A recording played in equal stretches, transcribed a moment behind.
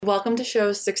Welcome to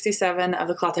show 67 of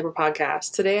the Cloth Diaper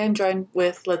Podcast. Today I'm joined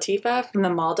with Latifa from the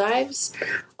Maldives.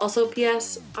 Also,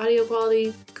 P.S. audio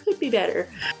quality could be better.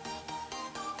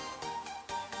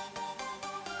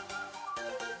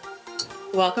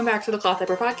 Welcome back to the Cloth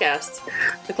Diaper Podcast.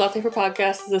 The Cloth Diaper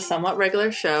Podcast is a somewhat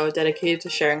regular show dedicated to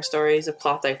sharing stories of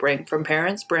cloth diapering from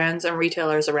parents, brands, and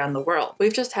retailers around the world.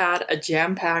 We've just had a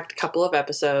jam-packed couple of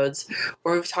episodes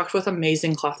where we've talked with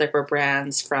amazing cloth diaper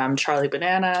brands from Charlie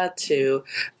Banana to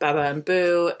Baba and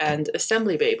Boo and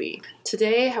Assembly Baby.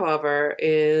 Today, however,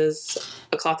 is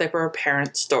a cloth diaper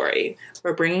parent story.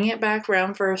 We're bringing it back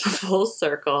around for a full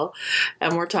circle,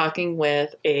 and we're talking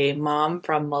with a mom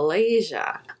from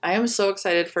Malaysia. I am so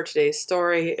excited for today's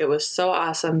story. It was so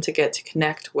awesome to get to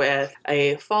connect with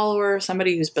a follower,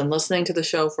 somebody who's been listening to the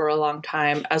show for a long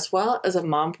time, as well as a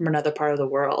mom from another part of the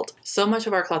world. So much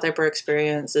of our cloth diaper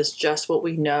experience is just what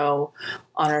we know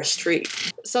on our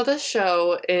street. So this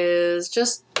show is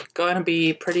just going to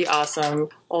be pretty awesome,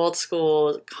 old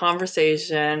school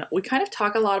conversation. We kind of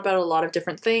talk a lot about a lot of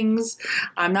different things.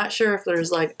 I'm not sure if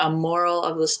there's like a moral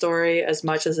of the story as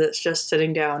much as it's just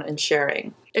sitting down and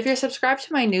sharing. If you're subscribed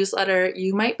to my newsletter,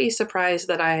 you might be surprised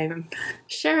that I'm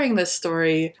sharing this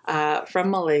story from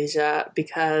Malaysia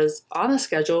because on the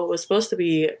schedule it was supposed to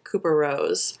be Cooper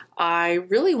Rose. I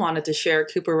really wanted to share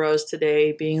Cooper Rose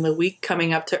today, being the week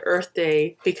coming up to Earth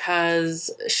Day,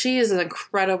 because she is an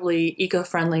incredibly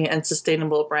eco-friendly and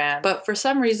sustainable brand. But for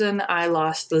some reason, I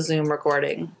lost the Zoom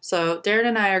recording. So Darren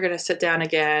and I are going to sit down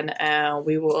again and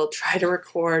we will try to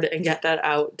record and get that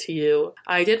out to you.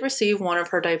 I did receive one of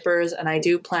her diapers and I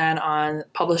do plan on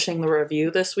publishing the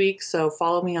review this week, so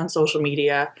follow me on social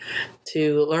media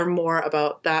to learn more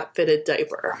about that fitted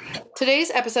diaper.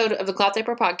 Today's episode of the Cloth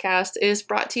Diaper Podcast is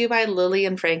brought to you by Lily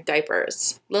and Frank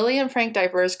Diapers. Lily and Frank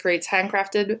Diapers creates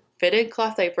handcrafted fitted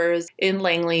cloth diapers in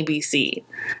Langley, BC.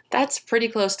 That's pretty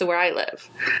close to where I live.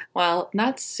 Well,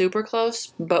 not super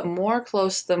close, but more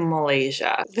close than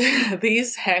Malaysia.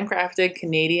 These handcrafted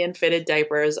Canadian fitted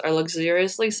diapers are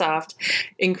luxuriously soft,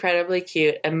 incredibly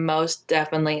cute, and most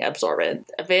definitely absorbent.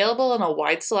 Available in a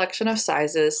wide selection of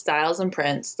sizes, styles, and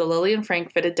prints, the Lily and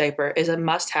Frank fitted diaper is a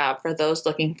must-have for those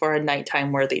looking for a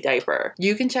nighttime-worthy diaper.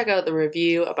 You can check out the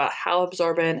review about how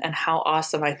absorbent and how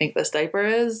awesome I think this diaper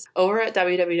is over at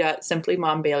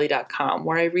www.simplymombailey.com,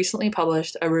 where I recently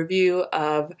published a review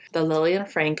of the Lily and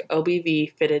Frank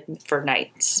OBV fitted for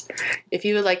nights. If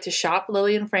you would like to shop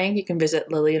Lily and Frank, you can visit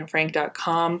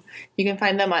lilyandfrank.com. You can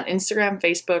find them on Instagram,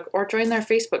 Facebook, or join their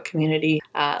Facebook community,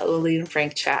 Lily and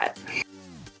Frank Chat.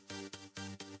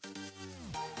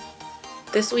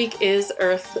 This week is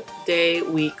Earth Day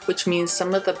week, which means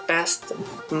some of the best,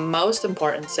 most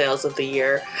important sales of the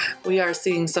year. We are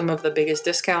seeing some of the biggest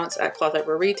discounts at cloth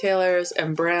diaper retailers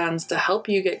and brands to help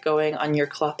you get going on your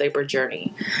cloth diaper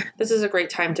journey. This is a great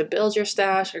time to build your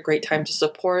stash, a great time to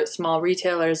support small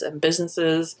retailers and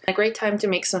businesses, and a great time to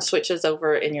make some switches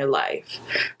over in your life.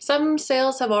 Some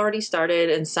sales have already started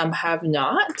and some have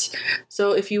not.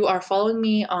 So if you are following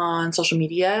me on social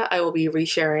media, I will be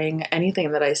resharing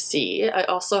anything that I see. I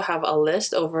also have a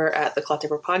list over at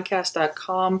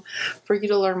theclothdiaperpodcast.com for you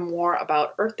to learn more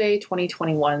about Earth Day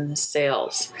 2021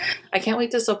 sales. I can't wait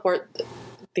to support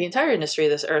the entire industry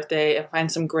this Earth Day and find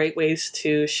some great ways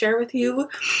to share with you.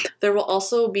 There will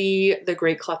also be the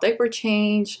Great Cloth Diaper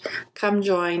Change. Come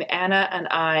join Anna and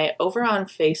I over on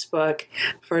Facebook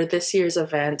for this year's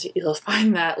event. You'll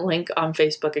find that link on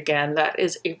Facebook again. That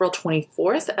is April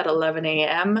 24th at 11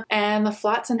 a.m. And the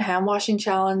Flats and Hand Washing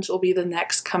Challenge will be the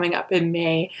next coming up in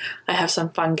May. I have some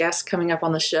fun guests coming up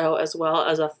on the show, as well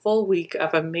as a full week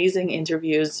of amazing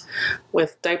interviews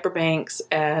with diaper banks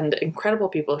and incredible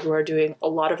people who are doing a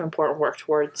lot of important work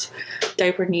towards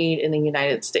diaper need in the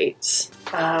United States.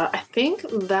 I think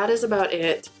that is about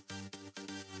it.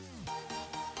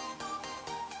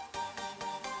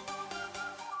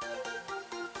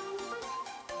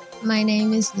 My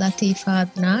name is Latifa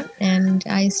Adnan, and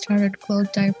I started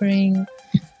cloth diapering,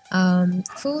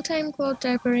 full-time cloth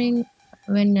diapering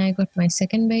when I got my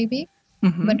second baby.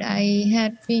 Mm-hmm. But I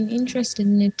had been interested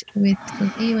in it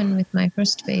even with my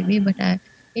first baby, but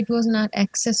it was not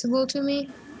accessible to me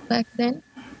back then.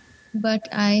 But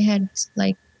I had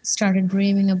started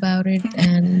dreaming about it,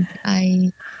 and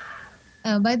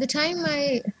by the time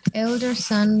my elder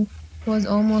son was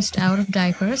almost out of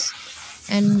diapers,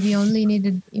 and we only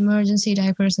needed emergency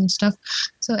diapers and stuff.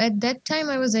 So at that time,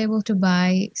 I was able to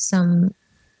buy some,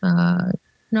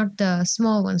 not the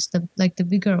small ones, the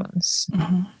bigger ones.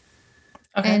 Mm-hmm.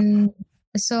 Okay. And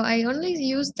so I only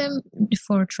used them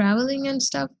for traveling and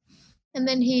stuff. And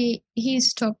then he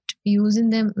stopped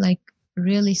using them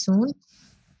really soon.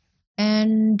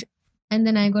 And And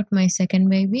then I got my second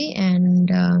baby, and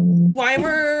why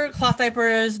were cloth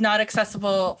diapers not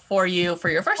accessible for you for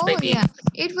your first baby? Yeah,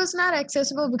 it was not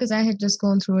accessible because I had just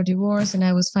gone through a divorce and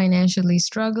I was financially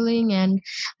struggling, and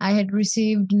I had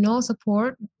received no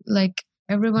support. Like,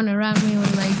 everyone around me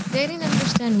was like, they didn't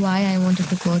understand why I wanted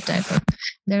to cloth diaper.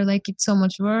 They're like, it's so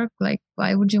much work. Like,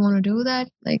 why would you want to do that?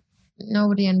 Like,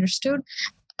 nobody understood.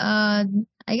 I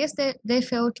guess they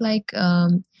felt like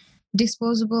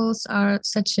disposables are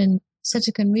such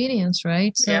a convenience,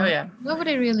 right? So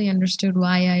nobody really understood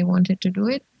why I wanted to do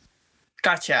it.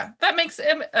 Gotcha.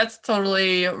 That's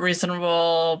totally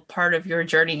reasonable part of your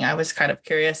journey. I was kind of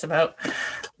curious about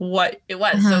what it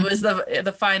was. So it was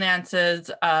the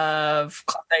finances of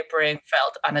cloth diapering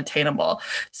felt unattainable.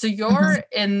 So you're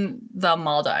in the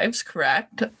Maldives,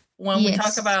 correct? When we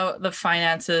talk about the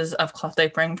finances of cloth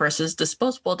diapering versus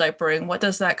disposable diapering, what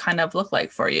does that kind of look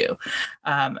like for you?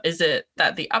 Is it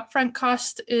that the upfront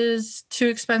cost is too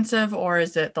expensive, or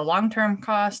is it the long-term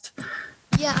cost?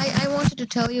 Yeah, I wanted to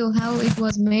tell you how it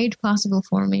was made possible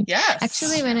for me. Yes.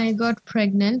 Actually, when I got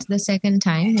pregnant the second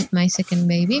time with my second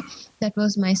baby, that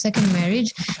was my second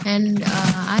marriage, and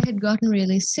I had gotten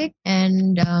really sick,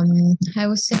 and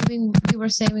we were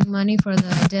saving money for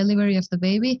the delivery of the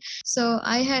baby. So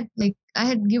I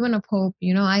had given up hope.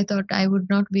 I thought I would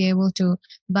not be able to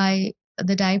buy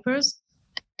the diapers.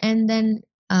 And then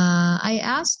I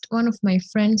asked one of my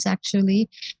friends actually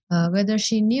whether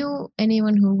she knew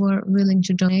anyone who were willing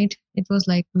to donate. It was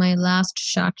like my last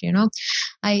shot,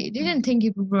 I didn't think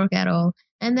it would work at all.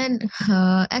 And then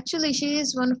actually, she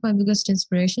is one of my biggest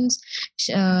inspirations.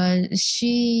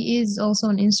 She is also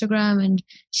on Instagram, and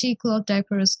she cloth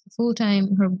diapers full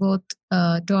time her both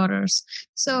daughters.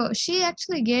 So she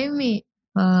actually gave me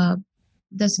the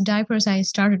diapers I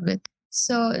started with.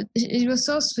 So it was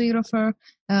so sweet of her.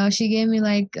 She gave me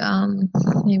like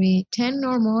maybe 10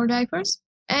 or more diapers,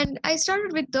 and I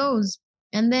started with those.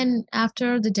 And then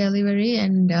after the delivery,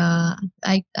 and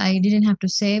I didn't have to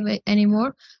save it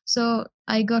anymore, so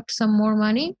I got some more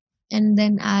money, and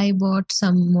then I bought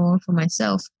some more for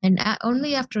myself. And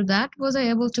only after that was I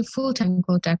able to full-time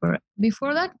cloth diaper.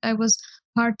 Before that, I was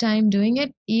part-time doing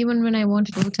it, even when I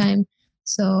wanted full-time.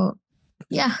 So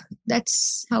yeah,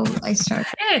 that's how I started.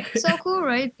 So cool,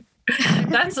 right?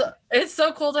 It's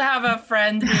so cool to have a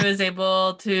friend who is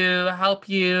able to help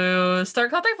you start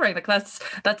cloth diapering. Like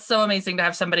that's so amazing to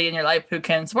have somebody in your life who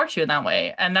can support you in that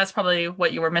way. And that's probably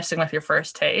what you were missing with your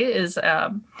first is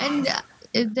and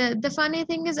the funny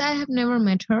thing is, I have never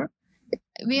met her.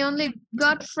 We only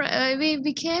we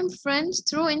became friends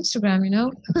through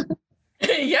Instagram,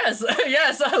 Yes,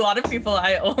 a lot of people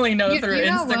I only know through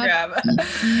Instagram.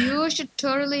 You should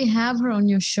totally have her on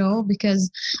your show, because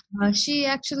she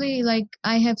actually, like,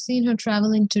 I have seen her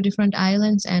traveling to different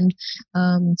islands and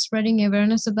spreading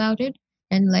awareness about it,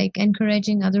 and like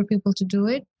encouraging other people to do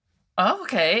it. Oh,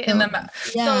 okay. So, and then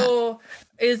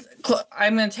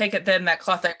I'm going to take it then that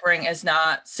cloth diapering is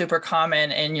not super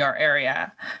common in your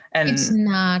area. And it's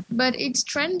not, but it's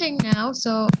trending now,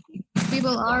 so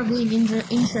people are being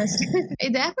interested.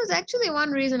 That was actually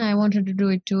one reason I wanted to do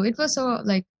it too. It was so,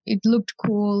 like, it looked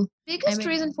cool. Biggest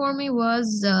reason for me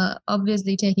was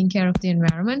obviously taking care of the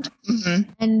environment.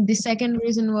 And the second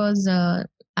reason was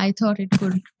I thought it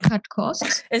could cut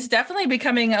costs. It's definitely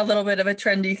becoming a little bit of a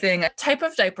trendy thing. What type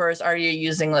of diapers are you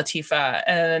using, Latifa?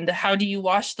 And how do you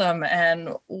wash them? And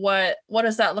what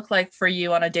does that look like for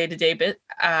you on a day-to-day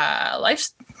life?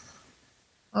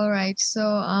 All right. So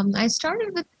I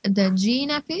started with the G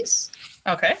nappies.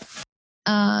 Okay.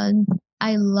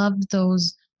 I loved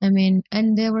those. I mean,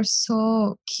 and they were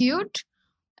so cute.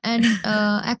 And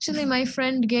actually, my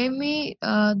friend gave me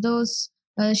those.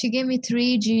 She gave me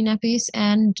 3 G nappies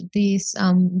and these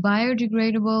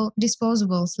biodegradable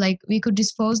disposables. Like, we could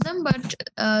dispose them, but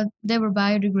they were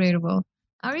biodegradable.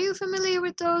 Are you familiar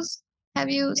with those? Have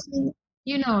you seen?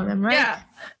 You know them, right?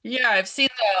 Yeah, I've seen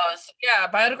those. Yeah,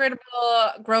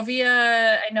 biodegradable.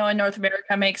 Grovia, I know in North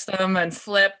America makes them, and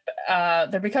Flip.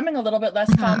 They're becoming a little bit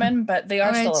less common, but they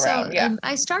are still around. So,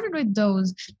 I started with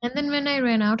those, and then when I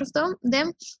ran out of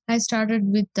them, I started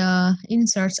with the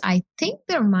inserts. I think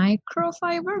they're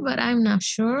microfiber, but I'm not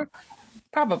sure.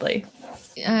 Probably.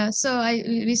 So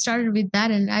we started with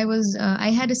that, and I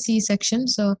had a C-section,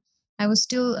 so I was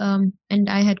still, and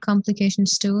I had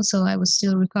complications too, so I was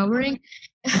still recovering.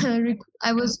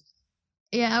 I was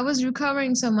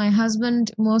recovering. So my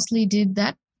husband mostly did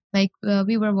that. Like,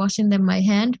 we were washing them by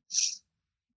hand.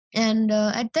 And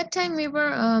at that time, we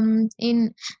were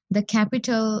in the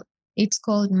capital. It's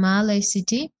called Malay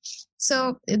City.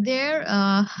 So there,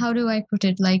 how do I put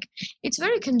it? Like, it's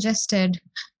very congested.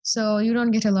 so you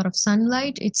don't get a lot of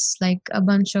sunlight. It's like a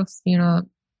bunch of,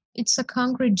 it's a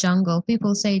concrete jungle.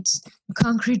 People say it's a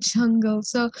concrete jungle.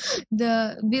 So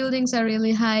the buildings are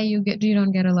really high. You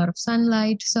don't get a lot of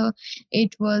sunlight. So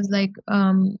it was like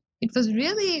it was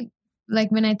really,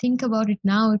 like, when I think about it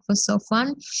now, it was so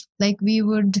fun. Like, we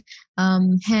would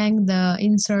hang the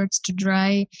inserts to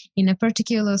dry in a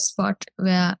particular spot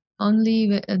where only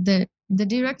the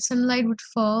direct sunlight would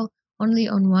fall only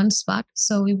on one spot.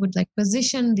 So we would like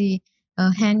position the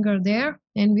hanger there,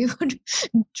 and we would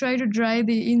try to dry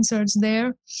the inserts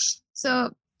there.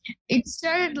 So it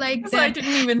started like That's that. what I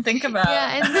didn't even think about.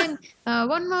 Yeah, and then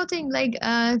one more thing, like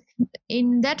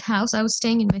in that house, I was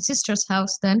staying in my sister's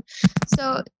house then.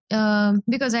 So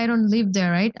because I don't live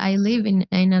there, right? I live in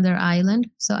another island,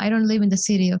 so I don't live in the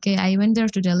city. Okay, I went there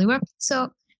to deliver.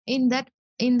 So in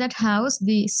that house,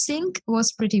 the sink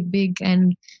was pretty big,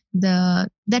 and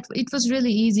it was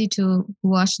really easy to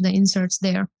wash the inserts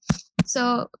there.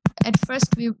 So at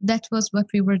first, that was what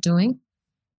we were doing.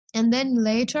 And then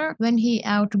later, when he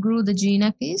outgrew the G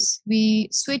nappies, we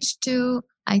switched to,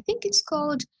 I think it's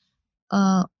called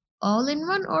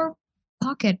all-in-one or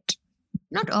pocket.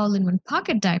 Not all-in-one,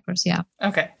 pocket diapers, yeah.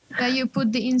 Okay. Where you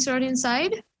put the insert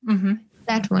inside. Mm-hmm.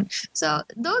 That one. So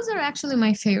those are actually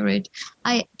my favorite.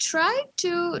 I tried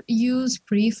to use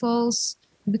pre-folds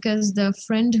because the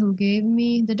friend who gave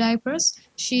me the diapers,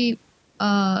 she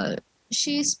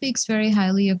speaks very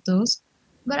highly of those.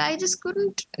 But I just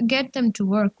couldn't get them to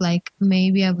work. Like,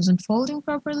 maybe I wasn't folding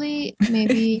properly.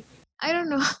 Maybe, I don't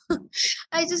know.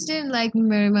 I just didn't like them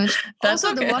very much. That's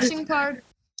also, okay.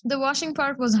 the washing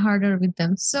part was harder with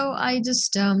them. So I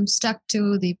just stuck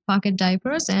to the pocket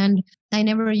diapers, and I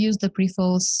never used the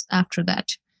pre-folds after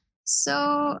that.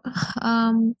 So,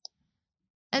 and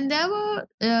there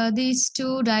were these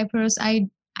two diapers. I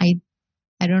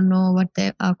don't know what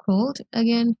they are called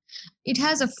again. It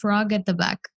has a frog at the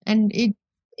back, and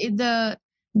the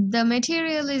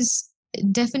material is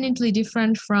definitely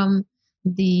different from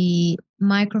the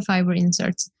microfiber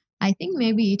inserts. I think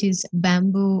maybe it is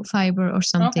bamboo fiber or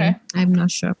something. Okay. I'm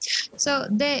not sure. So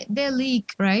they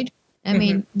leak, right? I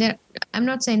mean, I'm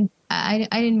not saying I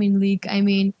didn't mean leak. I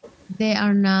mean, they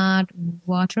are not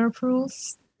waterproof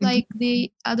like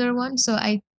the other one. So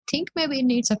I think maybe it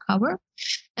needs a cover,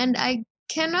 and I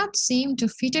cannot seem to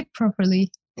fit it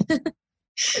properly.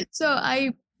 So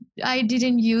I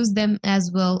didn't use them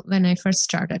as well when I first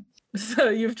started. So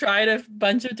you've tried a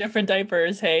bunch of different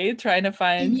diapers, hey? Trying to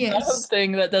find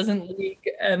something that doesn't leak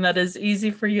and that is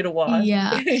easy for you to wash.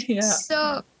 Yeah. Yeah.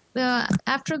 So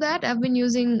after that, I've been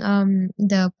using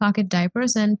the pocket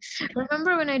diapers. And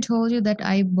remember when I told you that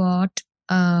I bought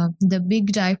the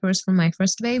big diapers for my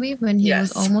first baby when he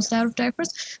was almost out of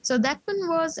diapers? So that one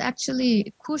was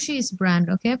actually Cushy's brand,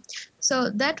 okay? So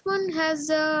that one has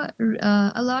a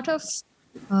lot of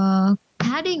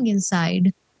padding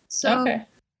inside. So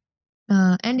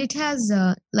and it has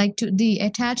like to the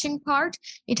attaching part,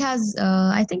 it has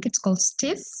I think it's called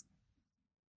stiff,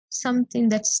 something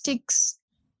that sticks.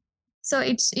 So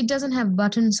it doesn't have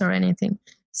buttons or anything.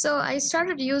 So I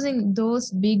started using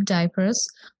those big diapers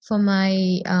for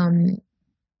my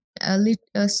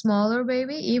a smaller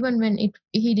baby, even when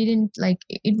he didn't like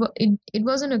it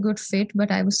wasn't a good fit,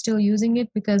 but I was still using it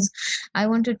because I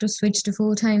wanted to switch to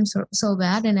full time so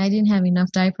bad, and I didn't have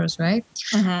enough diapers, right?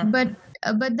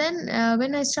 But then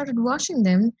when I started washing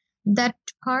them, that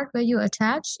part where you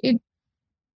attach it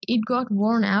got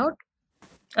worn out.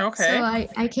 Okay. So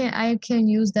I can't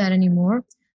use that anymore.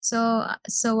 So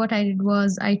what I did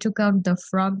was I took out the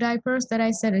frog diapers that I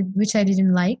said, which I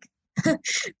didn't like.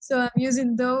 So I'm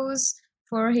using those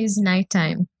for his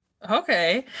nighttime.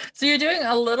 Okay. So you're doing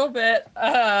a little bit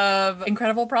of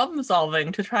incredible problem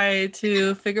solving to try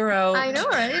to figure out I know,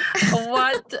 right?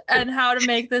 what and how to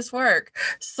make this work.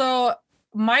 So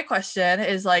my question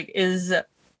is are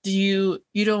you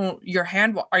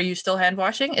still hand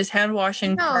washing? Is hand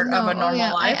washing part of a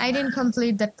normal life? I didn't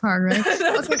complete that part, right?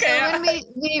 Okay. So when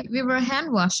we were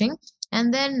hand washing,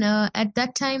 and then at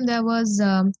that time there was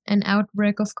an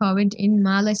outbreak of COVID in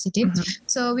Malé City.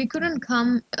 So we couldn't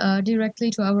come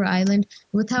directly to our island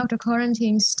without a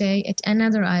quarantine stay at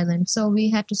another island. So we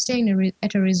had to stay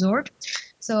at a resort.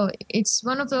 So it's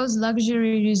one of those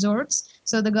luxury resorts.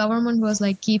 So the government was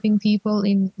like keeping people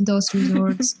in those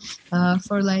resorts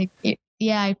for like, it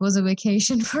was a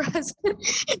vacation for us.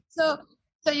 So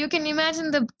you can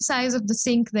imagine the size of the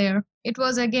sink there. It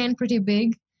was again pretty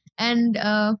big. And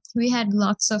we had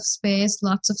lots of space,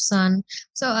 lots of sun.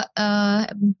 So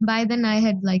by then I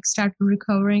had like started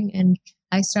recovering, and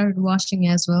I started washing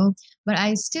as well. But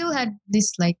I still had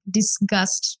this like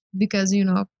disgust because,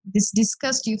 this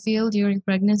disgust you feel during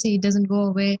pregnancy, it doesn't go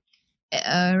away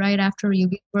right after you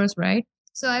give birth, right?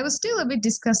 So I was still a bit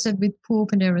disgusted with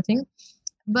poop and everything.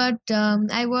 But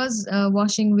I was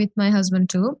washing with my husband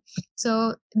too,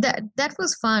 so that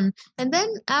was fun. And then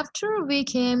after we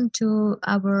came to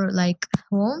our like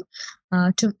home,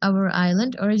 to our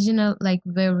island, original like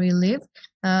where we live,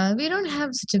 we don't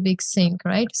have such a big sink,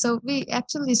 right? So we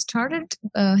actually started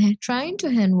trying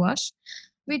to hand wash.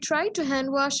 We tried to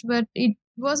hand wash, but it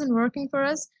wasn't working for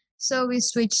us. So we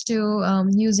switched to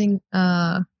using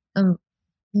a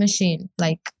machine,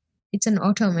 like it's an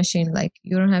auto machine, like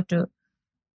you don't have to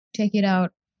take it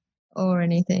out or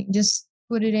anything. Just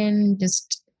put it in,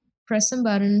 just press some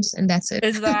buttons, and that's it.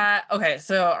 Is that okay?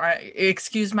 So,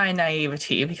 excuse my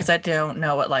naivety because I don't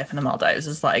know what life in the Maldives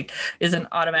is like. Is an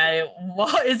automated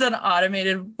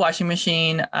washing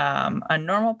machine a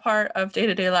normal part of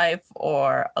day-to-day life,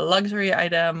 or a luxury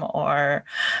item, or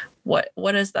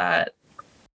what is that?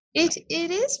 It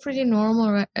is pretty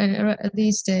normal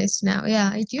these days now.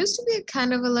 Yeah, it used to be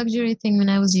kind of a luxury thing when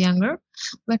I was younger,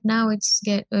 but now it's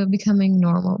becoming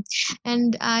normal.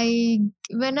 And I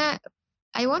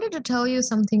wanted to tell you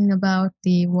something about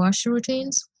the wash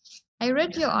routines. I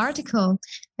read your article,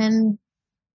 and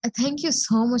thank you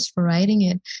so much for writing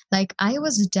it. Like, I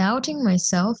was doubting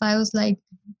myself. I was like,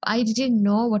 I didn't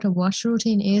know what a wash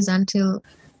routine is until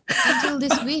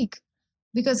this week,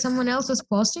 because someone else was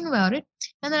posting about it.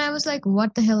 And then I was like,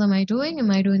 what the hell am I doing?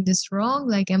 Am I doing this wrong?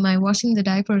 Like, am I washing the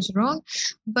diapers wrong?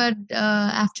 But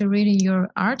after reading your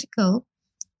article,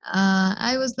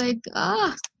 I was like,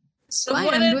 it's fine.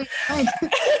 I'm doing fine.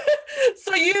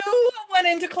 So you went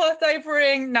into cloth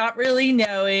diapering not really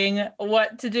knowing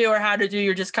what to do or how to do.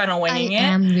 You're just kind of winging it. I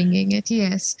am winging it,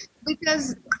 yes.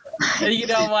 Because you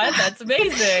know what? That's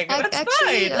amazing. That's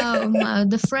actually, fine.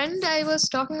 The friend I was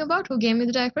talking about who gave me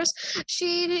the diapers,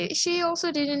 she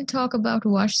also didn't talk about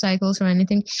wash cycles or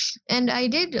anything. And I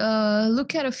did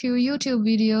look at a few YouTube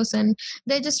videos, and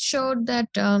they just showed that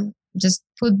just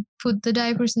put the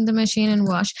diapers in the machine and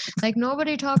wash. Like,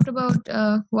 nobody talked about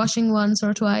washing once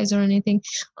or twice or anything.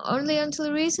 Only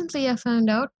until recently I found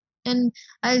out, and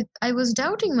I was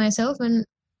doubting myself, and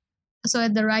so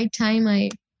at the right time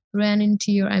I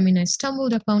I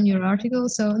stumbled upon your article,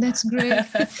 so that's great.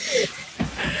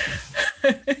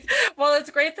 Well, it's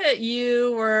great that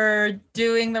you were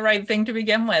doing the right thing to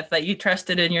begin with, that you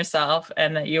trusted in yourself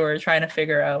and that you were trying to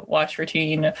figure out wash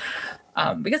routine.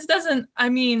 Because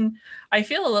I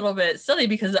feel a little bit silly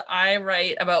because I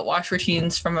write about wash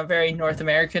routines from a very North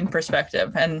American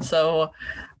perspective. And so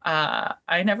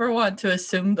I never want to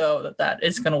assume, though, that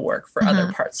is going to work for other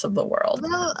parts of the world.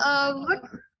 Well,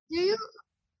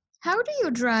 how do you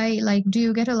dry? Like, do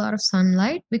you get a lot of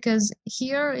sunlight? Because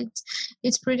here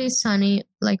it's pretty sunny,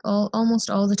 like almost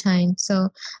all the time.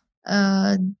 So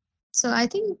I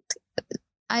think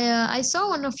I saw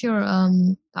one of your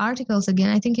articles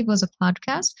again. I think it was a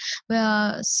podcast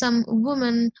where some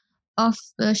woman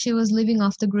she was living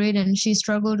off the grid, and she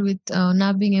struggled with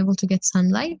not being able to get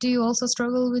sunlight. Do you also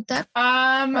struggle with that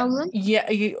problem? Yeah,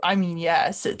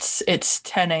 yes. It's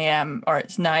 10 a.m. or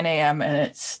it's 9 a.m. and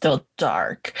it's still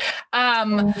dark.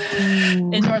 In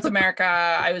North America,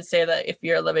 I would say that if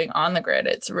you're living on the grid,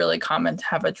 it's really common to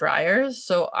have a dryer.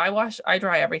 So I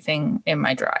dry everything in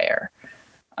my dryer.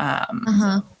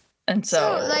 And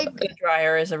so the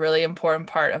dryer is a really important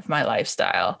part of my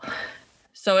lifestyle.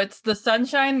 So it's the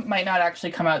sunshine might not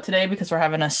actually come out today because we're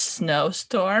having a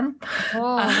snowstorm.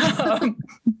 I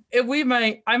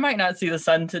might not see the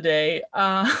sun today.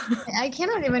 I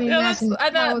cannot even imagine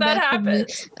how that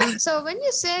happens. So when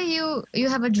you say you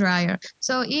have a dryer,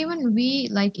 so even we,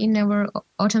 like in our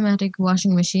automatic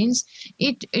washing machines,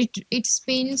 it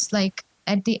spins, like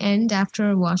at the end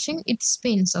after washing, it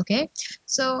spins. Okay,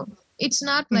 so it's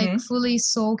not like fully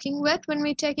soaking wet when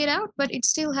we take it out, but it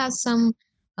still has some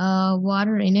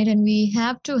water in it, and we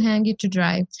have to hang it to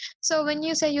dry. So when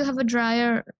you say you have a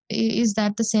dryer, is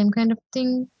that the same kind of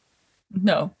thing?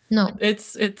 No.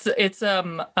 It's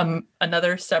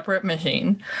another separate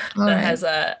machine that has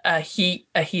a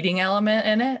heating element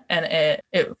in it, and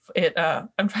it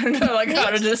I'm trying to know how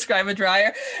to describe a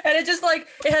dryer, and it just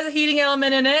it has a heating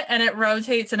element in it, and it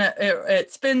rotates and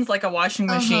it spins like a washing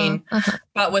machine,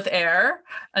 but with air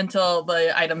until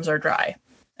the items are dry,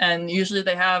 and usually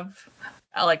they have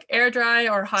air dry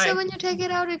or high. So when you take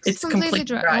it out, it's completely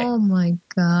dry. Oh my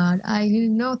God, I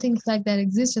didn't know things like that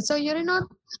existed. So you do not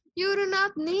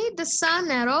need the sun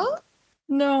at all?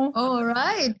 No. All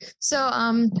right. So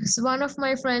one of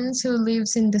my friends who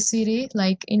lives in the city,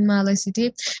 like in Malay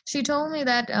City, she told me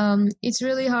that it's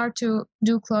really hard to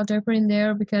do cloth diapering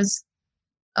there because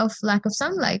of lack of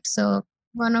sunlight. So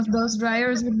one of those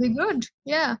dryers would be good.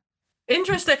 Yeah.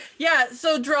 Interesting. Yeah,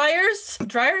 so dryers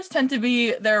tend to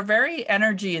be, they're very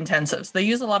energy intensive. So they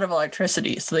use a lot of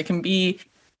electricity. So they can be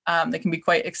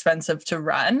quite expensive to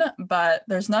run, but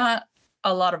there's not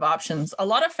a lot of options. A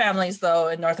lot of families though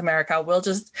in North America will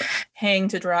just hang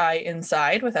to dry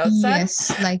inside without sun.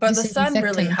 Yes, like But the sun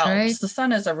really disinfectant, helps. right? The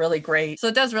sun is a really great, so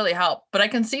it does really help. But I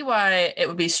can see why it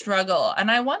would be struggle. And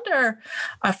I wonder,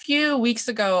 a few weeks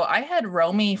ago, I had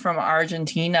Romy from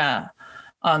Argentina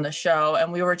on the show,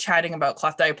 and we were chatting about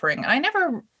cloth diapering. I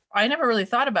never really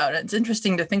thought about it. It's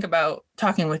interesting to think about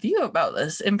talking with you about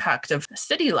this impact of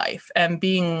city life and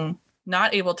being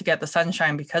not able to get the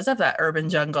sunshine because of that urban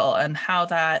jungle, and how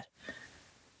that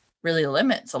really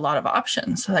limits a lot of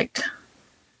options. Like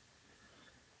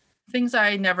things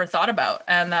I never thought about,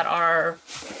 and that are,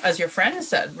 as your friend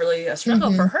said, really a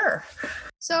struggle for her.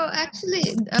 So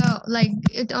actually, like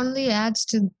it only adds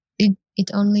to it.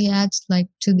 It only adds like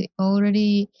to the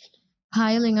already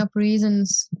piling up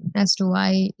reasons as to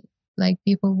why like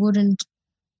people wouldn't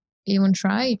even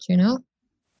try it.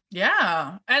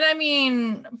 Yeah. And I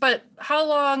mean, but how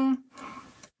long?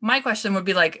 My question would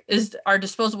be like, have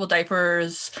disposable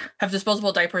diapers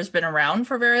been around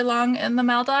for very long in the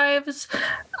Maldives?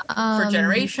 For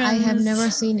generations? I have never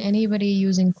seen anybody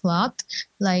using cloth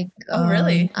like Oh,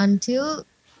 really? Until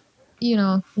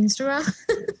Instagram.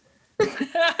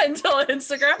 Until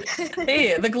Instagram.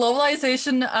 Hey, the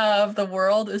globalization of the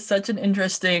world is such an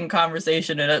interesting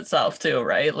conversation in itself too,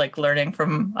 right? Like learning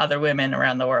from other women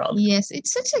around the world. Yes,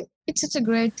 it's such a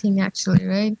great thing actually,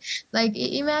 right? Like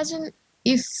imagine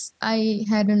if I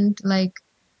hadn't like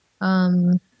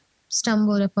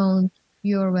stumbled upon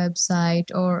your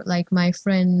website or like my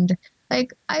friend,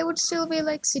 like I would still be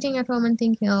like sitting at home and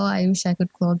thinking, oh, I wish I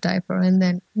could cloth diaper, and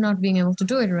then not being able to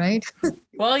do it, right?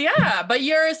 Well, yeah, but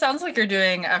sounds like you're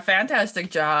doing a fantastic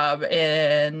job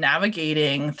in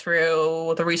navigating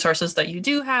through the resources that you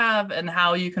do have and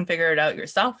how you can figure it out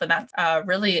yourself. And that's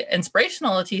really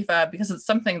inspirational, Latifa, because it's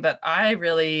something that I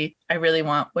really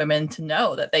want women to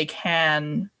know, that they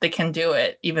can do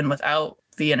it even without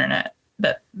the internet,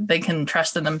 that they can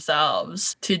trust in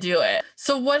themselves to do it.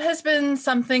 So what has been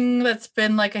something that's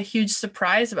been like a huge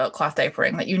surprise about cloth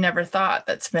diapering that you never thought,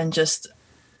 that's been just,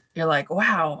 you're like,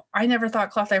 wow, I never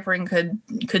thought cloth diapering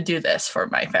could do this for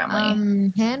my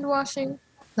family? Hand washing.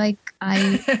 Like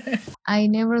I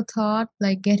never thought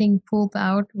like getting poop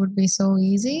out would be so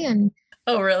easy, and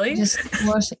Oh, really? just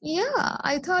wash. Yeah,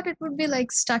 I thought it would be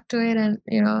like stuck to it, and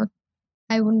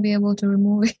I wouldn't be able to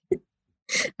remove it.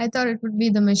 I thought it would be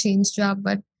the machine's job,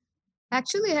 but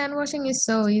actually hand washing is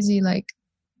so easy. Like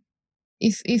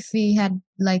if we had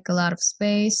like a lot of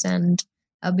space and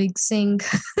a big sink.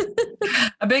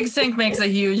 A big sink makes a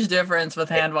huge difference with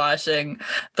hand washing.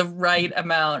 The right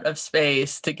amount of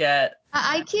space to get.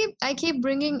 I keep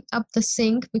bringing up the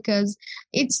sink because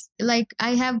it's like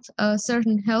I have a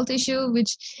certain health issue,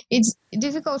 which it's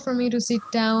difficult for me to sit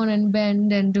down and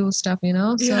bend and do stuff, So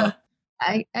Yeah.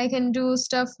 I can do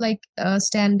stuff like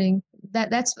standing.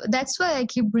 That's why I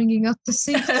keep bringing up the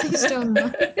sink. Please don't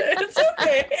mind. It's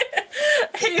okay.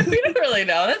 Hey, we don't really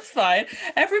know. That's fine.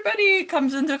 Everybody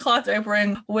comes into cloth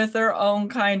diapering with their own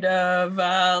kind of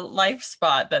life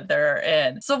spot that they're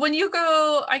in. So when you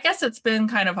go, I guess it's been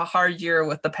kind of a hard year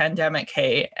with the pandemic,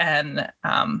 hey, and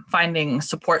finding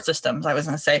support systems. I was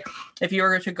going to say, if you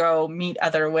were to go meet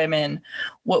other women,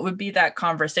 what would be that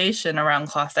conversation around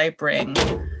cloth diapering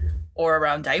or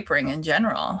around diapering in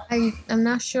general? I'm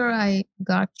not sure I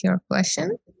got your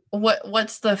question.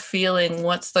 What's the feeling?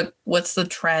 What's the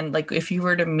trend? Like if you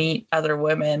were to meet other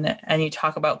women and you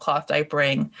talk about cloth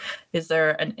diapering, is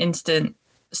there an instant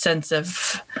sense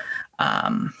of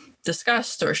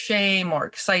disgust or shame or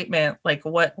excitement? Like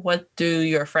what do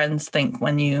your friends think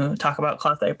when you talk about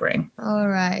cloth diapering? All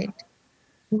right.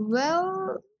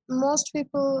 Well, most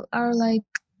people are like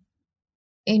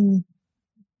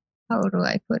how do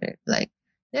I put it? Like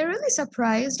they're really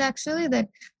surprised actually that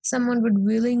someone would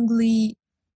willingly,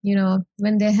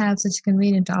 when they have such a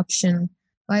convenient option,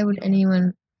 why would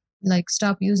anyone like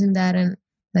stop using that? And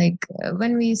like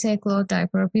when we say cloth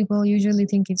diaper, people usually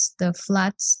think it's the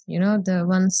flats, the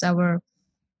ones our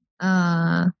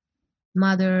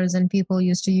mothers and people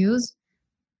used to use,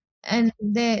 and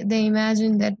they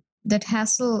imagine that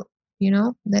hassle,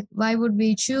 that why would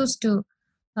we choose to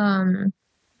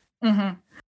Mm-hmm.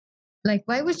 like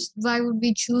why would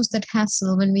we choose that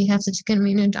hassle when we have such a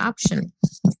convenient option?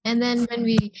 And then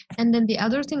the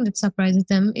other thing that surprises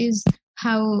them is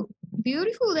how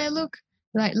beautiful they look,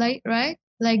 like right,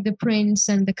 like the prints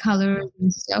and the colors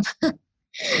and stuff.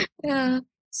 Yeah.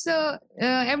 So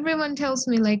everyone tells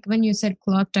me, like, when you said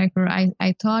cloth diaper,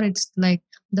 I thought it's like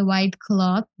the white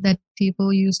cloth that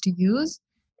people used to use.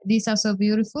 These are so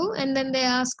beautiful. And then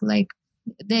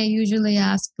they usually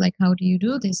ask, like, how do you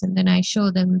do this? And then I show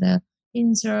them the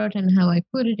insert and how I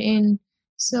put it in.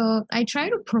 So I try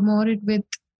to promote it with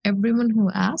everyone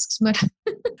who asks, but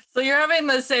so you're having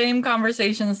the same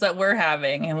conversations that we're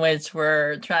having, in which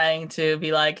we're trying to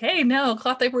be like, hey, no,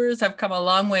 cloth diapers have come a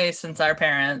long way since our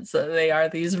parents. They are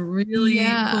these really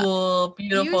cool,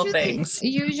 beautiful things.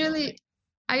 Usually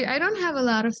I don't have a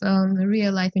lot of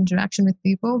real life interaction with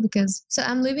people because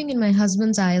I'm living in my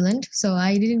husband's island, so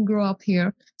I didn't grow up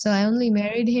here. So I only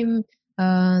married him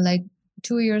like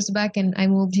 2 years back, and I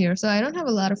moved here. So I don't have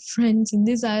a lot of friends in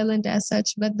this island as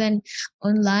such. But then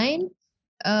online,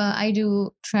 I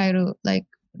do try to, like,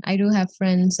 I do have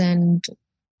friends, and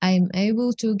I'm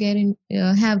able to get in,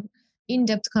 have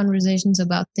in-depth conversations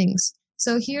about things.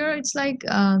 So here it's like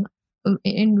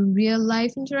in real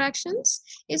life interactions,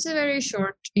 it's a very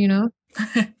short,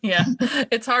 Yeah,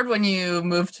 it's hard when you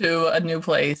move to a new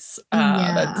place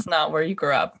that's not where you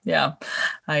grew up. Yeah,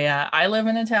 I live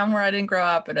in a town where I didn't grow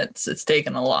up, and it's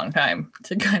taken a long time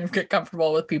to kind of get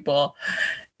comfortable with people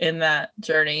in that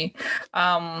journey.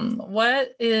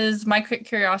 What is my quick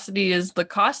curiosity is the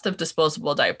cost of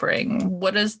disposable diapering.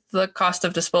 What is the cost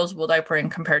of disposable diapering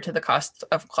compared to the cost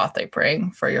of cloth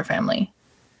diapering for your family?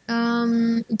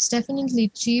 It's definitely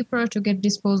cheaper to get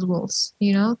disposables,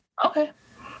 Okay.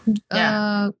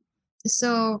 Yeah.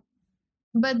 So,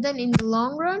 but then in the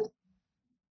long run,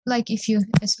 like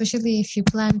especially if you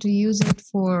plan to use it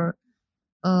for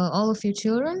all of your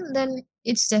children, then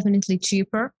it's definitely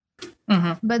cheaper.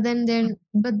 Mm-hmm. But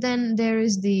then there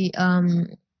is the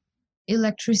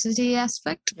electricity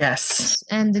aspect. Yes.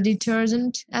 And the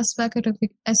detergent aspect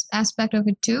of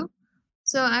it too.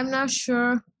 So I'm not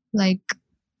sure, like,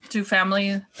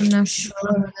 I'm not sure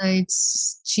whether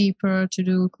it's cheaper to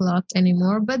do cloth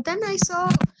anymore. But then I saw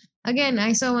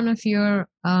one of your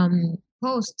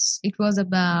posts. It was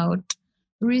about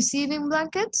receiving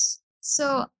blankets.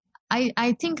 So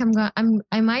I think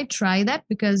I might try that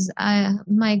because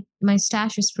my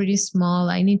stash is pretty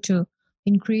small. I need to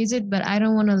increase it, but I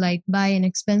don't want to, like, buy an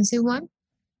expensive one.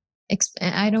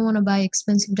 I don't want to buy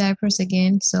expensive diapers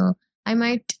again. So I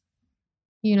might,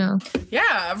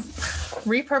 Yeah,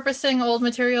 repurposing old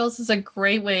materials is a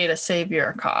great way to save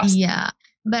your cost. Yeah,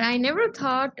 but I never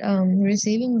thought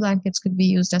receiving blankets could be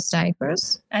used as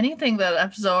diapers. Anything that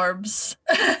absorbs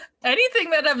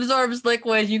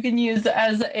liquid you can use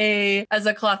as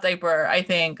a cloth diaper. I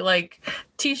think, like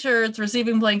t-shirts,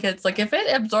 receiving blankets, like if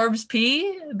it absorbs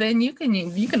pee, then you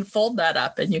can fold that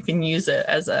up and you can use it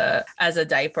as a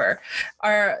diaper.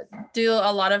 Do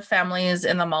a lot of families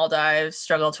in the Maldives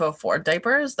struggle to afford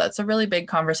diapers? That's a really big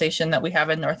conversation that we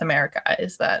have in North America.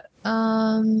 Is that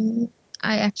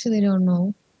I actually don't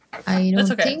know. I don't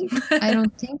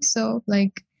think so.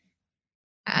 Like,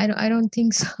 I don't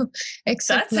think so.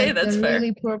 Except the fair.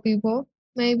 Really poor people,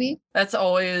 maybe. That's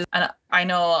always, and I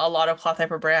know a lot of cloth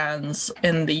diaper brands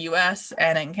in the US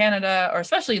and in Canada, or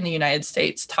especially in the United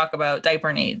States, talk about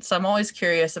diaper needs. So I'm always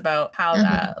curious about how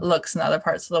that looks in other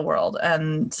parts of the world.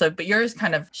 And so, but yours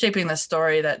kind of shaping the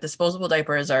story that disposable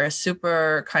diapers are a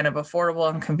super kind of affordable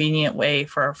and convenient way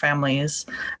for our families.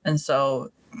 And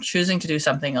so choosing to do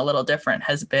something a little different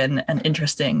has been an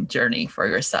interesting journey for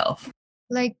yourself.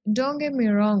 Like, don't get me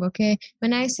wrong, okay?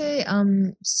 When I say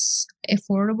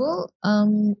affordable,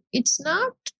 it's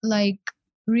not like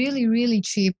really, really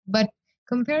cheap, but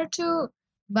compared to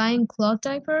buying cloth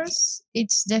diapers,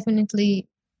 it's definitely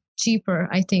cheaper,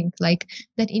 I think. Like,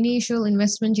 that initial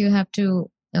investment you have to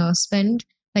spend,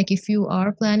 like if you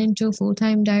are planning to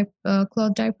full-time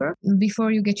cloth diaper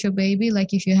before you get your baby,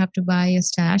 like if you have to buy a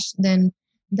stash, then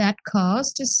that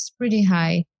cost is pretty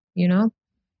high, Yeah.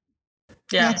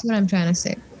 That's what I'm trying to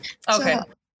say. Okay. So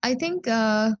I think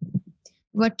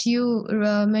what you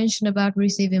mentioned about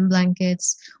receiving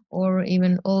blankets or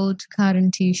even old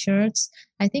cotton t-shirts,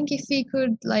 I think if we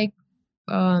could, like,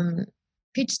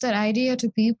 pitch that idea to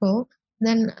people,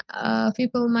 then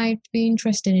people might be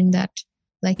interested in that.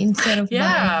 Like, instead of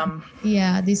buying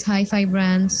these hi-fi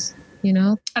brands. you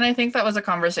know? And I think that was a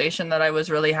conversation that I was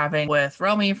really having with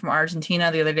Romy from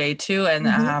Argentina the other day too.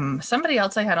 And somebody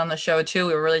else I had on the show too.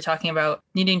 We were really talking about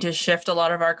needing to shift a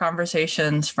lot of our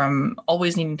conversations from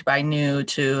always needing to buy new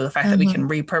to the fact that we can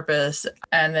repurpose.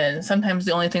 And then sometimes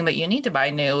the only thing that you need to buy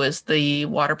new is the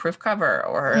waterproof cover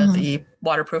or the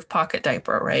waterproof pocket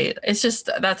diaper, right? It's just,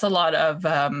 that's a lot of,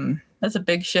 that's a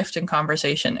big shift in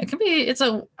conversation. It can be,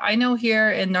 I know here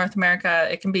in North America,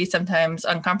 it can be sometimes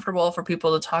uncomfortable for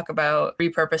people to talk about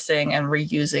repurposing and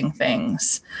reusing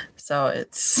things. So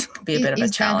it can be a bit of a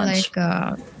challenge. Is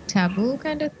that like a taboo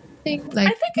kind of thing? Like,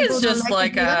 I think it's just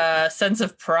like a sense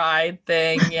of pride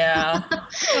thing. Yeah.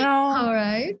 All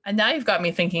right. And now you've got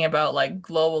me thinking about like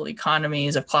global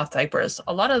economies of cloth diapers.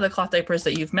 A lot of the cloth diapers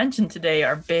that you've mentioned today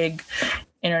are big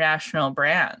international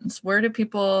brands. Where do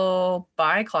people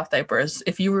buy cloth diapers?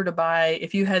 If you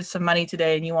had some money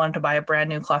today and you wanted to buy a brand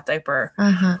new cloth diaper,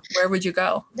 where would you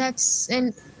go? That's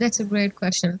a great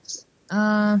question.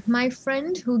 My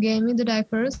friend who gave me the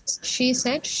diapers, she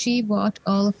said she bought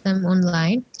all of them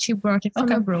online. She brought it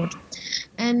from abroad.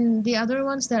 And the other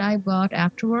ones that I bought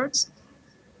afterwards,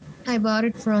 I bought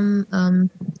it from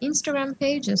Instagram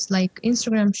pages, like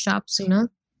Instagram shops, you know.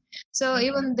 So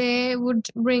even they would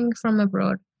bring from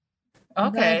abroad.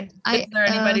 Okay. Is there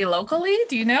anybody locally?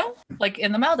 Do you know? Like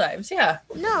in the Maldives? Yeah.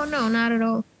 No, not at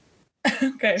all.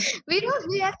 Okay.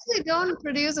 We actually don't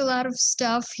produce a lot of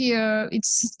stuff here.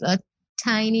 It's a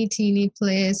tiny, teeny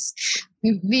place.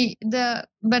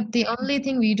 But the only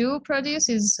thing we do produce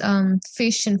is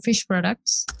fish and fish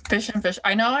products. Fish.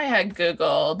 I know I had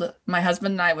Googled, my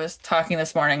husband and I was talking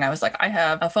this morning. I was like, I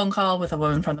have a phone call with a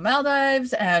woman from the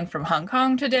Maldives and from Hong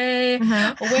Kong today.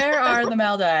 Where are the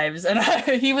Maldives? And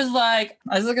he was like,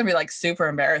 this is going to be like super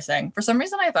embarrassing. For some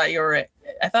reason, I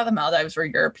thought the Maldives were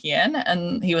European.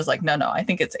 And he was like, no, I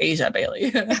think it's Asia,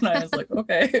 Bailey. And I was like,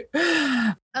 okay.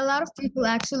 A lot of people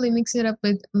actually mix it up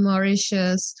with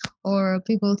Mauritius, or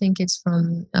people think it's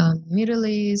from Middle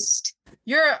East.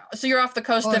 You're off the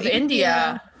coast of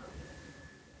India.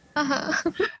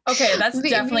 Okay, that's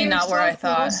definitely not where I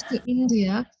thought. Close to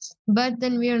India, but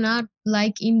then we are not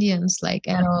like Indians, like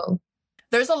at all.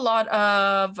 There's a lot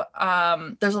of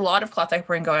cloth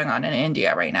diapering going on in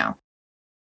India right now.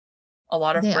 A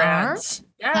lot of brands.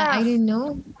 Yeah, I didn't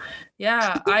know.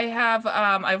 Yeah, I have.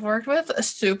 I've worked with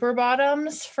Super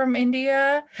Bottoms from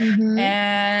India,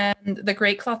 and the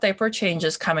Great Cloth Diaper Change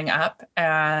is coming up,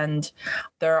 and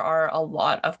there are a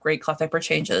lot of great cloth diaper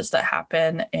changes that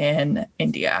happen in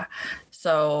India.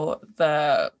 So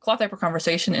the cloth diaper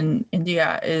conversation in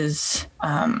India is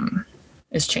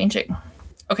changing.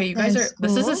 Okay, you guys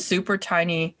this is a super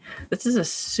tiny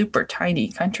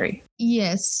country.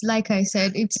 Yes, like I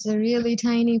said, it's a really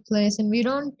tiny place and we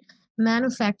don't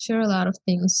manufacture a lot of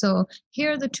things. So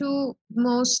here the two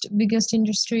most biggest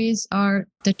industries are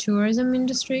the tourism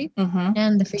industry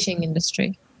and the fishing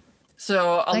industry.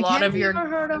 So have you ever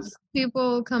heard of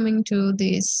people coming to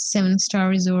these 7-star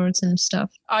resorts and stuff?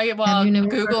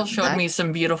 Google showed me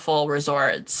some beautiful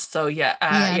resorts. So yeah.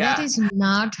 That is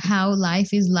not how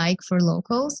life is like for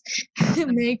locals.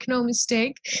 Make no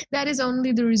mistake. That is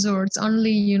only the resorts,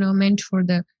 only, meant for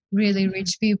the really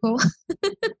rich people.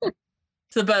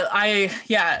 So,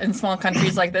 in small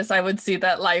countries like this, I would see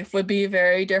that life would be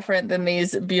very different than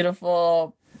these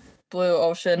beautiful blue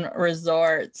ocean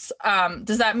resorts.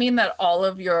 Does that mean that all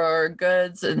of your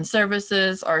goods and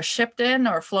services are shipped in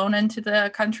or flown into the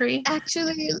country?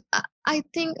 Actually, I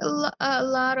think a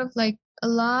lot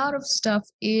of stuff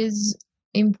is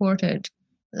imported.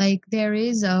 Like there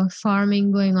is a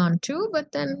farming going on too,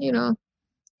 but then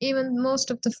even most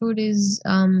of the food is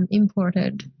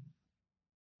imported.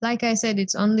 Like I said,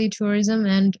 it's only tourism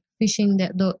and fishing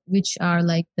which are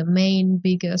like the main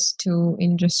biggest two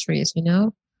industries.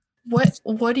 What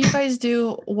do you guys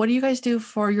do? What do you guys do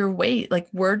for your weight? Like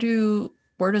where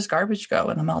does garbage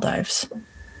go in the Maldives?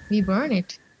 We burn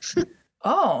it.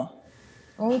 Oh.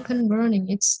 Open burning.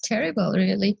 It's terrible,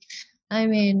 really. I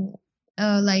mean,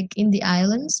 like in the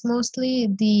islands, mostly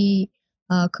the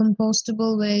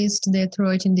compostable waste, they throw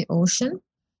it in the ocean.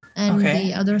 And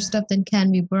the other stuff that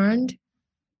can be burned,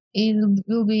 it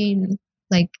will be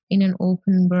in an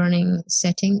open burning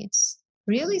setting. It's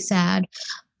really sad.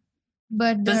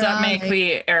 But does that make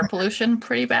the air pollution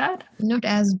pretty bad? Not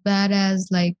as bad as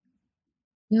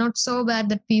not so bad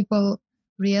that people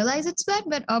realize it's bad,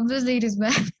 but obviously it is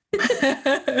bad.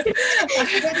 I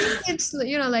think it's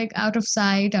out of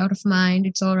sight, out of mind.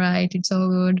 It's all right. It's all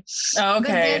good. Okay. But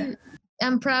then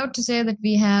I'm proud to say that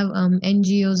we have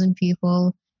NGOs and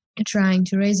people trying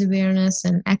to raise awareness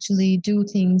and actually do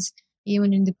things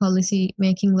even in the policy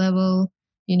making level,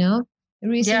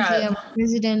 Recently, our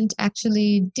president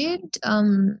actually did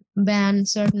ban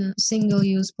certain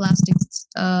single-use plastics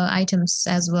items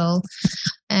as well.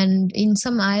 And in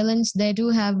some islands, they do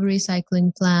have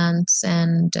recycling plants,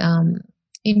 and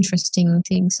interesting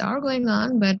things are going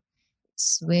on, but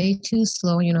it's way too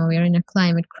slow. We're in a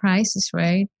climate crisis,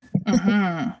 right?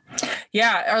 Mm-hmm.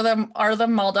 Yeah. Are the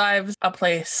Maldives a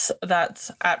place that's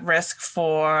at risk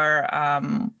for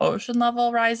ocean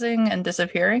level rising and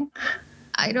disappearing?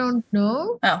 I don't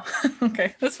know. Oh,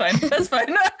 okay. That's fine. That's fine.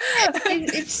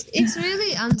 It's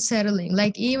really unsettling.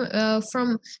 Like even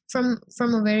from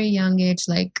a very young age,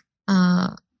 like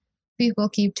people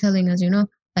keep telling us,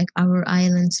 like our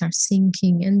islands are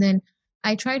sinking, and then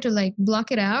I try to like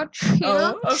block it out.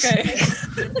 Okay.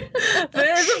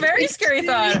 That is a very scary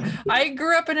thought. I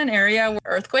grew up in an area where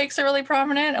earthquakes are really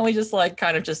prominent, and we just like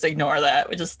kind of just ignore that.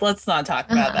 Let's not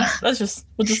talk about that. We'll just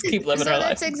keep living our life.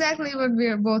 That's exactly what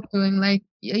we're both doing, like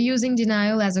using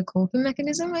denial as a coping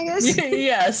mechanism, I guess.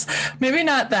 Yes, maybe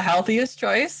not the healthiest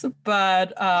choice,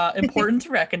 but important to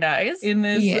recognize in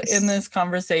this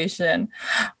conversation.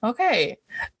 Okay.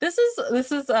 This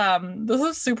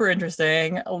is super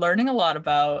interesting. Learning a lot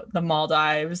about the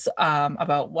Maldives,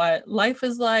 about what life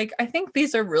is like. I think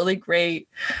these are really great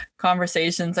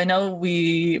conversations. I know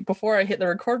before I hit the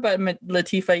record button,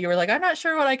 Latifa, you were like, I'm not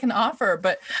sure what I can offer,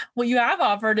 but what you have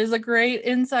offered is a great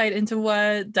insight into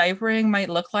what diapering might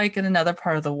look like in another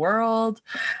part of the world,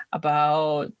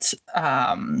 about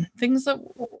things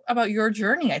about your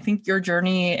journey. I think your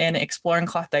journey in exploring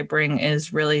cloth diapering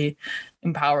is really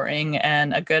empowering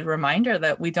and a good reminder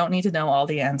that we don't need to know all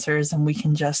the answers, and we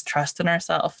can just trust in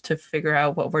ourselves to figure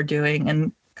out what we're doing.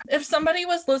 And if somebody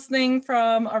was listening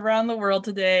from around the world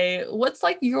today, what's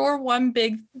like your one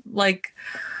big, like,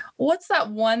 what's that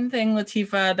one thing,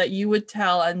 Latifa, that you would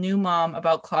tell a new mom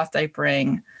about cloth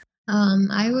diapering?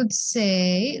 I would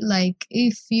say, like,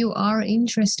 if you are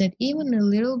interested even a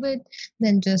little bit,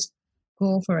 then just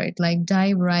go for it. Like,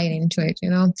 dive right into it,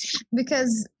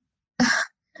 because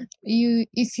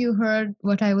if you heard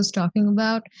what I was talking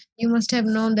about, you must have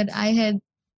known that I had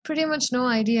pretty much no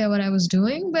idea what I was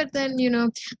doing. But then,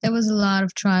 there was a lot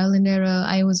of trial and error.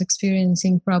 I was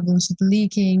experiencing problems with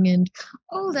leaking and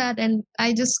all that. And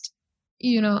I just,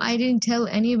 I didn't tell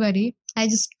anybody. I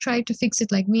just tried to fix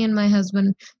it. Like me and my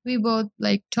husband, we both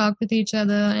like talked with each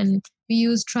other, and we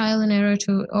used trial and error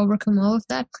to overcome all of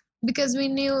that. Because we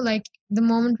knew, like, the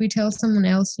moment we tell someone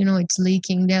else, it's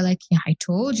leaking, they're like, yeah, I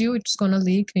told you it's going to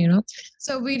leak,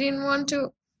 So we didn't want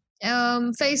to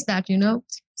face that,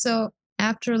 So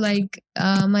after, like,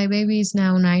 my baby is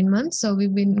now 9 months, so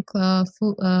we've been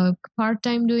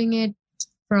part-time doing it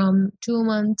from 2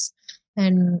 months,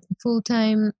 and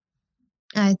full-time,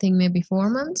 I think maybe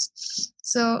 4 months.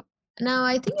 So now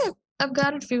I think I've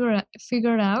got it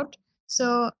figured out.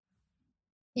 So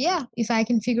yeah, if I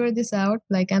can figure this out,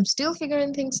 like, I'm still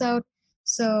figuring things out.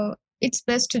 So it's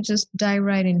best to just dive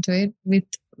right into it with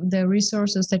the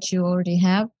resources that you already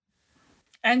have.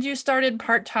 And you started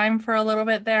part-time for a little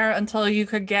bit there until you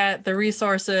could get the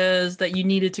resources that you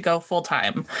needed to go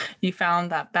full-time. You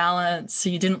found that balance. So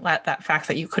you didn't let that fact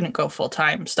that you couldn't go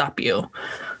full-time stop you.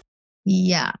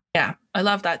 Yeah. Yeah, I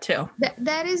love that too.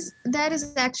 That is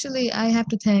actually, I have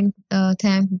to thank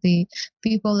the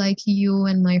people like you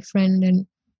and my friend and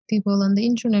people on the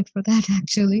internet for that,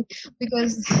 actually,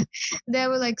 because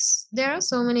there are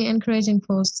so many encouraging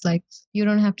posts like, you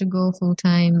don't have to go full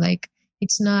time, like,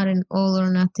 it's not an all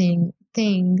or nothing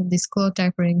thing, this cloth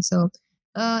diapering. So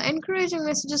encouraging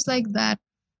messages like that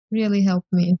really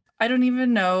helped me. I don't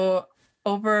even know,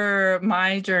 over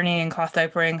my journey in cloth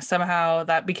diapering, somehow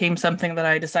that became something that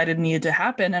I decided needed to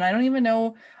happen. And I don't even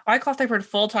know, I cloth diapered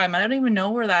full time. I don't even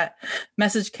know where that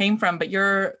message came from, but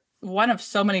you're one of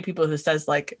so many people who says,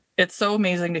 like, it's so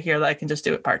amazing to hear that I can just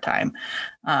do it part-time.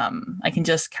 I can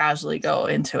just casually go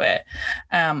into it.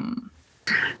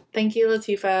 Thank you,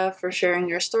 Latifa, for sharing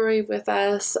your story with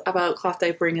us about cloth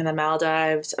diapering in the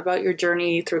Maldives, about your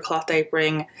journey through cloth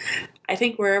diapering. I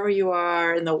think wherever you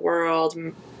are in the world,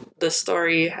 the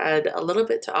story had a little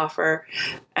bit to offer,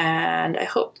 and I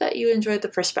hope that you enjoyed the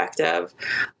perspective.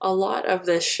 A lot of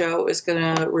this show is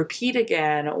going to repeat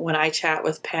again when I chat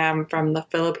with Pam from the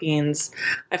Philippines.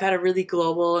 I've had a really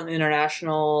global and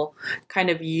international kind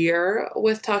of year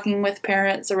with talking with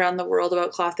parents around the world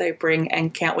about cloth diapering,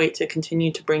 and can't wait to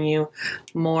continue to bring you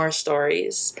more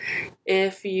stories.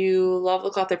 If you love the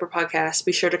Cloth Diaper Podcast,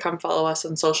 be sure to come follow us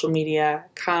on social media.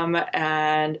 Come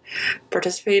and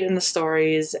participate in the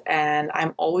stories. And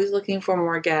I'm always looking for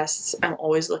more guests. I'm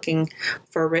always looking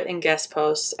for written guest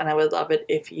posts. And I would love it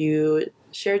if you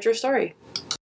shared your story.